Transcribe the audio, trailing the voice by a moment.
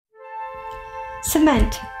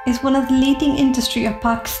Cement is one of the leading industry of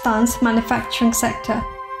Pakistan's manufacturing sector.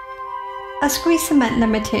 Askari Cement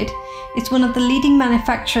Ltd is one of the leading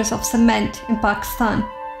manufacturers of cement in Pakistan.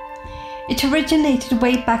 It originated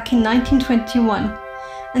way back in 1921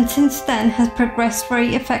 and since then has progressed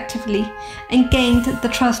very effectively and gained the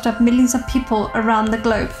trust of millions of people around the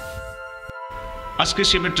globe. Askari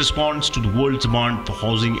Cement responds to the world's demand for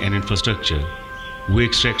housing and infrastructure. We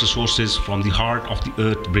extract resources from the heart of the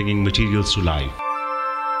earth, bringing materials to life.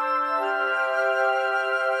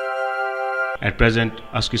 At present,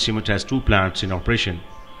 Askari Cement has two plants in operation.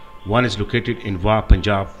 One is located in Wah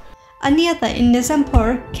Punjab and the other in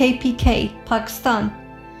Nizampur, KPK, Pakistan,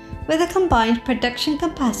 with a combined production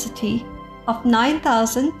capacity of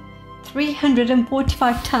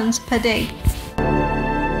 9,345 tons per day.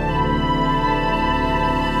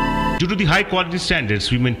 Due to the high quality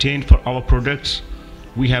standards we maintain for our products,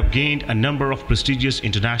 we have gained a number of prestigious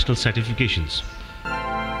international certifications.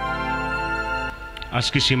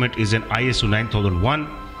 Askari Cement is an ISO 9001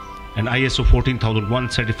 and ISO 14001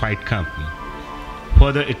 certified company.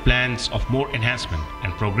 Further, it plans of more enhancement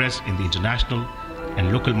and progress in the international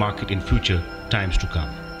and local market in future times to come.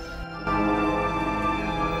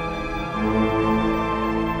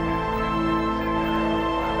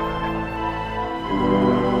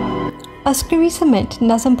 Askari Cement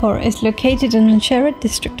Nizampur is located in Khyber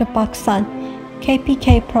district of Pakistan,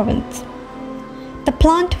 KPK province. The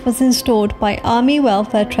plant was installed by Army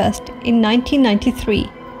Welfare Trust in 1993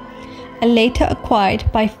 and later acquired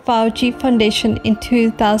by Fauji Foundation in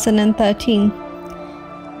 2013.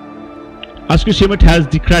 Askari Cement has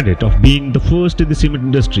the credit of being the first in the cement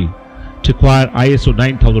industry to acquire ISO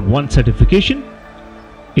 9001 certification.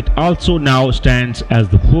 It also now stands as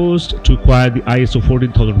the first to acquire the ISO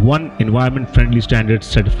 14001 Environment Friendly Standards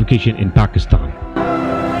certification in Pakistan.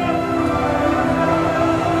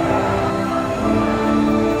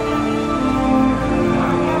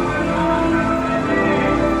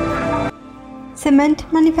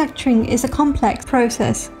 Cement manufacturing is a complex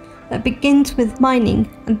process that begins with mining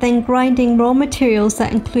and then grinding raw materials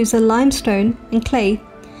that includes a limestone and clay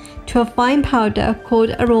to a fine powder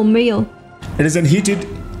called a raw meal. It is then heated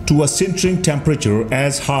to a sintering temperature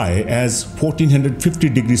as high as 1450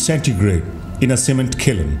 degrees centigrade in a cement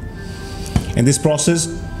kiln. In this process,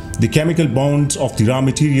 the chemical bonds of the raw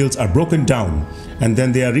materials are broken down and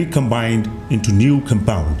then they are recombined into new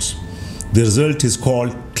compounds. The result is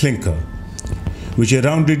called clinker, which are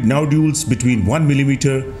rounded nodules between 1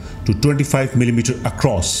 mm to 25 mm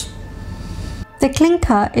across. The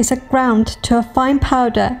clinker is ground to a fine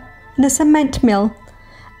powder in a cement mill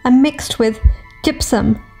and mixed with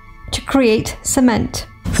gypsum to create cement.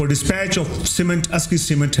 For dispatch of cement, Askari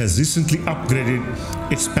Cement has recently upgraded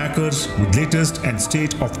its packers with latest and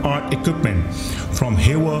state-of-art equipment from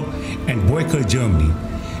Khyber and Pakhtunkhwa, Germany,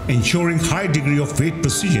 ensuring high degree of weight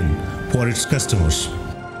precision for its customers.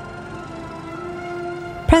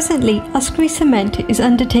 Presently, Askari Cement is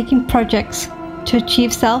undertaking projects to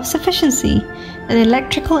achieve self-sufficiency in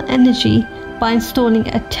electrical energy by installing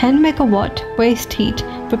a 10 megawatt waste heat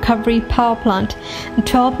recovery power plant and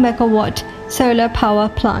 12 megawatt solar power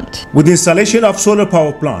plant. With the installation of solar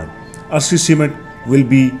power plant, Askari Cement will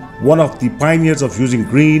be one of the pioneers of using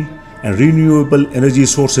green and renewable energy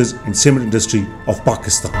sources in cement industry of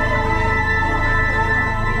Pakistan.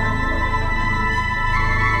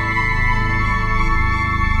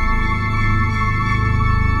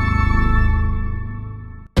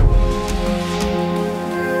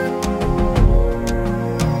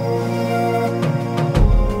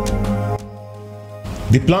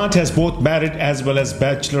 The plant has both married as well as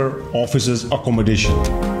bachelor offices accommodation.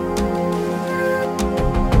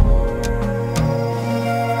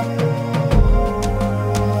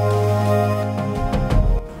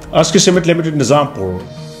 Askari Cement Ltd Nizampur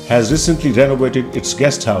has recently renovated its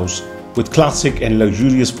guest house with classic and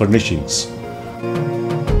luxurious furnishings.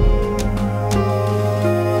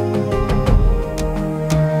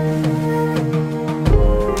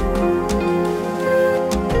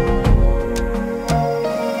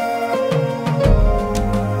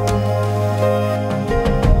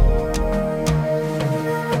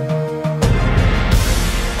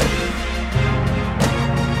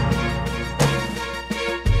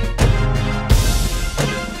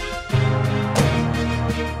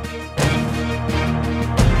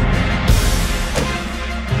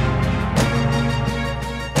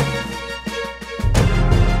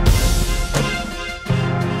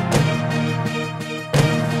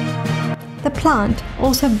 The plant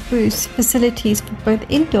also boosts facilities for both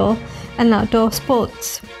indoor and outdoor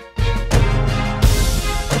sports.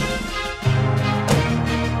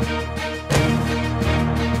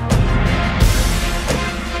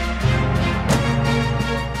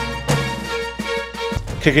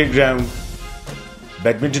 cricket ground,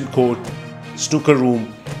 badminton court, snooker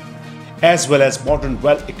room, as well as modern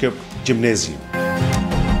well-equipped gymnasium.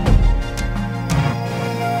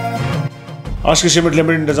 Askari Cement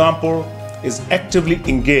Ltd in Nizampur is actively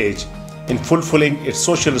engaged in fulfilling its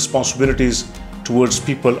social responsibilities towards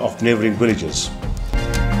people of neighboring villages.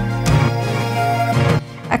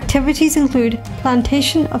 Activities include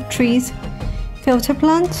plantation of trees, filter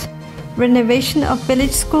plants, renovation of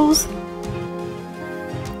village schools,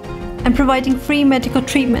 and providing free medical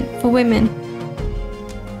treatment for women.